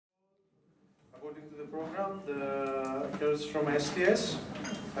According to the program, the girls from ESTYES,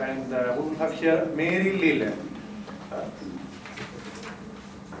 and we will have here Mary Lille.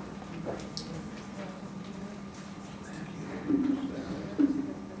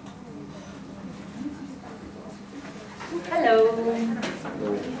 Hello.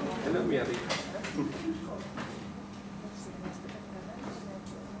 Hello, Mary.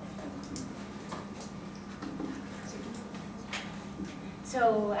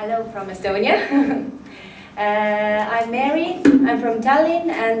 So, hello from Estonia. I'm Mary, I'm from Tallinn,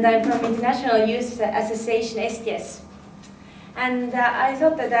 and I'm from International Youth Association ESTYES. And I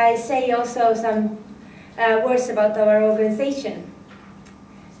thought that I say also some words about our organization.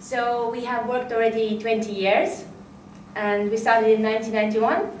 So, we have worked already 20 years, and we started in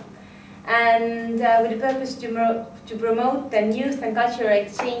 1991, and with the purpose to promote the youth and cultural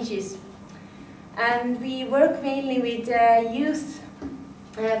exchanges. And we work mainly with youth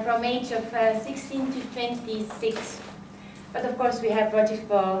from age of 16 to 26. But of course we have projects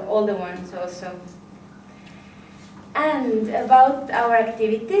for older ones also. And about our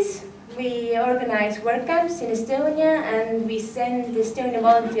activities, we organize work camps in Estonia and we send Estonian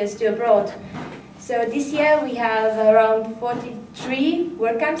volunteers to abroad. So this year we have around 43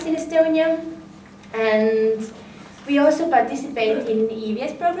 work camps in Estonia, and we also participate in the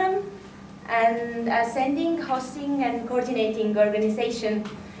EVS program and sending, hosting and coordinating organization.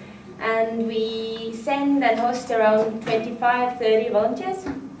 And we send and host around 25-30 volunteers.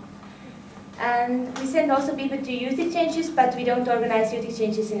 And we send also people to youth exchanges, but we don't organize youth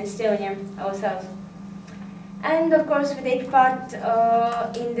exchanges in Estonia ourselves. And of course we take part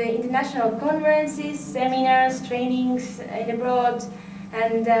in the international conferences, seminars, trainings in abroad,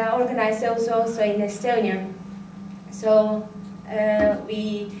 and organize those also in Estonia. So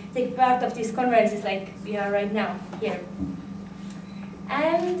we take part of these conferences like we are right now here.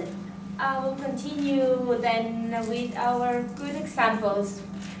 And I will continue then with our good examples.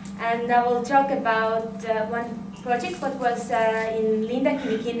 And I will talk about one project that was in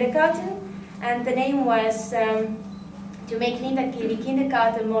Lindakivi Kindergarten, and the name was to make Lindakivi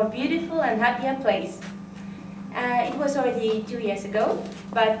Kindergarten more beautiful and happier place. It was already 2 years ago,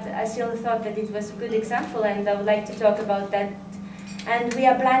 but I still thought that it was a good example and I would like to talk about that. And we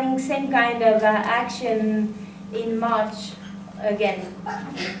are planning same kind of action in March again.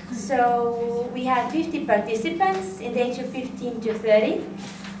 So we had 50 participants in the age of 15 to 30.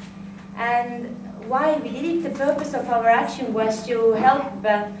 And why we did it, the purpose of our action was to help,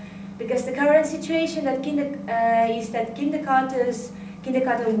 because the current situation that is that kindergartens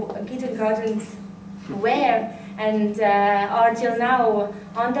were and are till now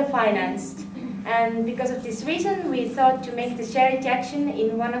underfinanced. And because of this reason, we thought to make the charity action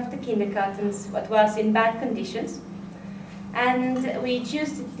in one of the kindergartens, what was in bad conditions. And we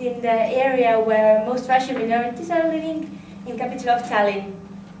chose it in the area where most Russian minorities are living, in capital of Tallinn.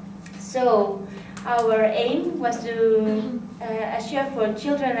 So our aim was to assure for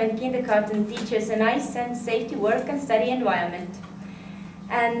children and kindergarten teachers a nice and safety work and study environment.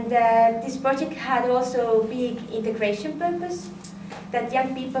 And this project had also big integration purpose, that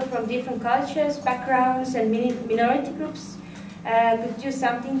young people from different cultures, backgrounds and minority groups could do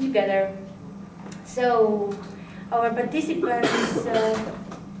something together. So our participants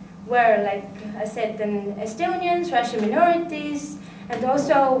were, like I said, Estonians, Russian minorities, and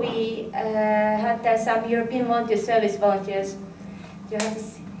also we had some European volunteer service volunteers to have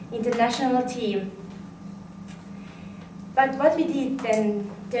this international team. But what we did then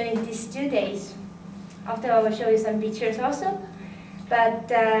during these 2 days, after I will show you some pictures also, but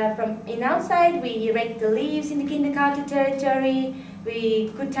from outside we raked the leaves in the kindergarten territory,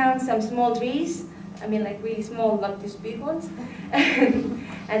 we cut down some small trees, I mean like really small, not these big ones,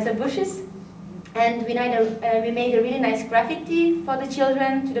 and some bushes. And we made a really nice graffiti for the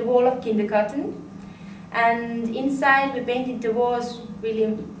children to the wall of kindergarten. And inside we painted the walls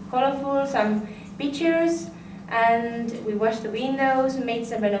really colorful, some pictures, and we washed the windows, made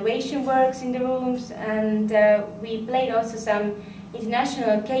some renovation works in the rooms, and we played also some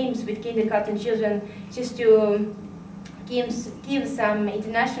international games with kindergarten children just to give some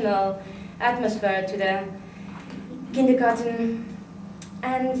international atmosphere to the kindergarten.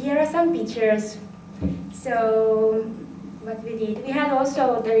 And here are some pictures. So what we did, we had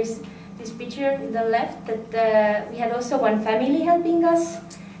also, there is this picture in the left that we had also one family helping us,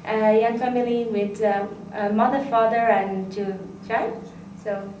 a young family with a mother, father and 2 children.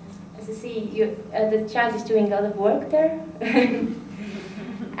 So as you see, the child is doing a lot of work there.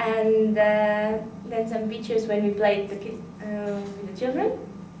 And then some pictures when we played with the children.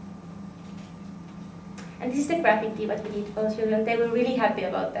 And this is the graffiti what we did for children. They were really happy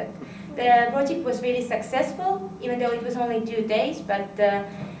about that. The project was really successful, even though it was only 2 days, but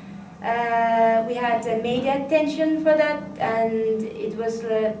we had media attention for that, and it was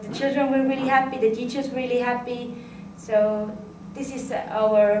the children were really happy, the teachers were really happy. So this is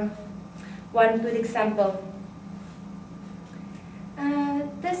our one good example.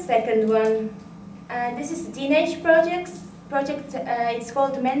 The second one, this is a teenage project. It's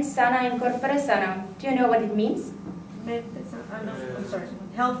called Mens Sana in Corpore Sana. Do you know what it means? I'm sorry.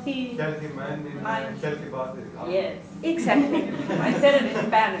 Healthy man in a healthy body. Yes. Exactly. I said it in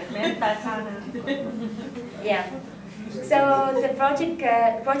Spanish. Mental sana. Yeah. So the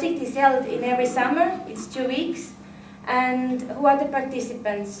project is held in every summer. It's 2 weeks. And who are the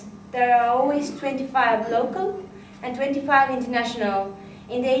participants? There are always 25 local and 25 international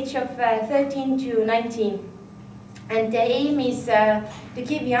in the age of 13 to 19. And the aim is to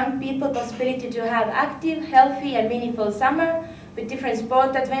give young people possibility to have active, healthy and meaningful summer with different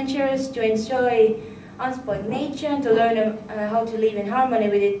sport adventures, to enjoy unspoiled nature, and to learn how to live in harmony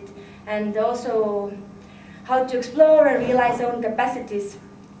with it, and also how to explore and realize own capacities.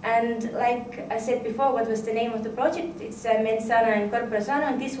 And like I said before, what was the name of the project? It's Mens Sana in Corpore Sana,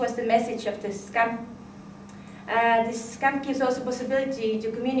 and this was the message of this camp. This camp gives also possibility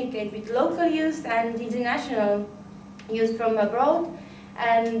to communicate with local youth and international youth from abroad,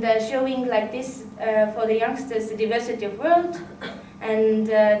 and showing like this for the youngsters the diversity of world, and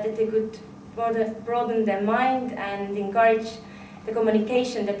that they could broaden their mind and encourage the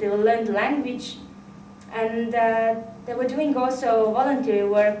communication, that they will learn the language. And they were doing also voluntary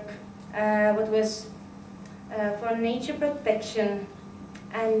work, what was for nature protection.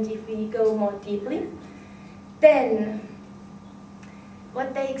 And if we go more deeply, then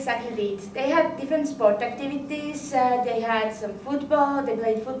what they exactly did. They had different sport activities. They had some football, they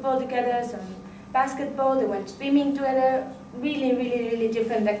played football together, some basketball, they went swimming together, really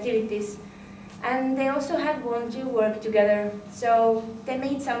different activities. And they also had volunteer work together. So they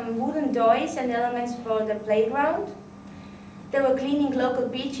made some wooden toys and elements for the playground. They were cleaning local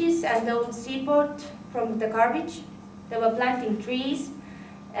beaches and the old seaport from the garbage. They were planting trees.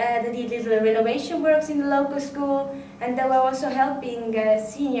 They did little renovation works in the local school, and they were also helping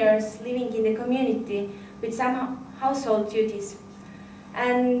seniors living in the community with some household duties.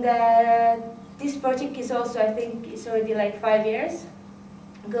 And this project is also, I think, it's already like 5 years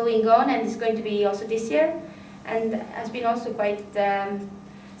going on, and it's going to be also this year, and has been also quite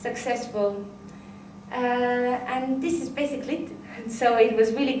successful. And this is basically it. So it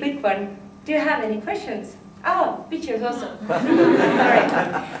was really quick one. Do you have any questions? Oh, pictures also. Sorry.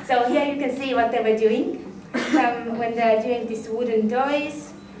 So here you can see what they were doing when they are doing these wooden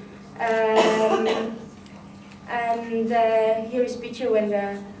toys. And here is a picture when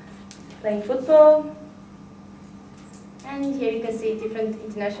they're playing football. And here you can see different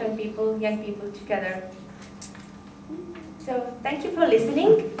international people, young people together. So thank you for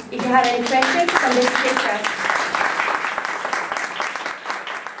listening. If you have any questions, on this picture.